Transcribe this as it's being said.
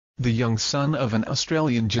The young son of an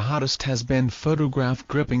Australian jihadist has been photographed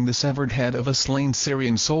gripping the severed head of a slain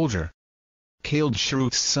Syrian soldier. Khaled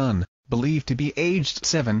Sharouf's son, believed to be aged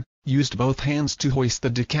 7, used both hands to hoist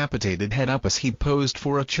the decapitated head up as he posed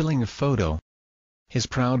for a chilling photo. His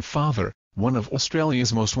proud father, one of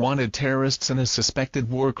Australia's most wanted terrorists and a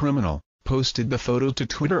suspected war criminal, posted the photo to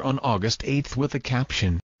Twitter on August 8 with the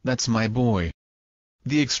caption, "That's my boy."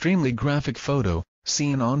 The extremely graphic photo,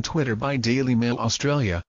 seen on Twitter by Daily Mail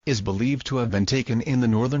Australia, is believed to have been taken in the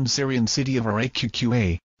northern Syrian city of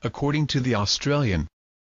Raqqa, according to the Australian.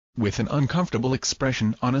 With an uncomfortable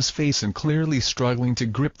expression on his face and clearly struggling to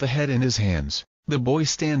grip the head in his hands, the boy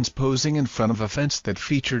stands posing in front of a fence that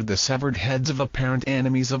featured the severed heads of apparent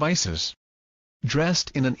enemies of ISIS. Dressed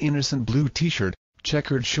in an innocent blue t-shirt,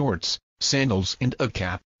 checkered shorts, sandals and a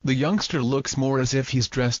cap, the youngster looks more as if he's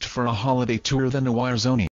dressed for a holiday tour than a war zone.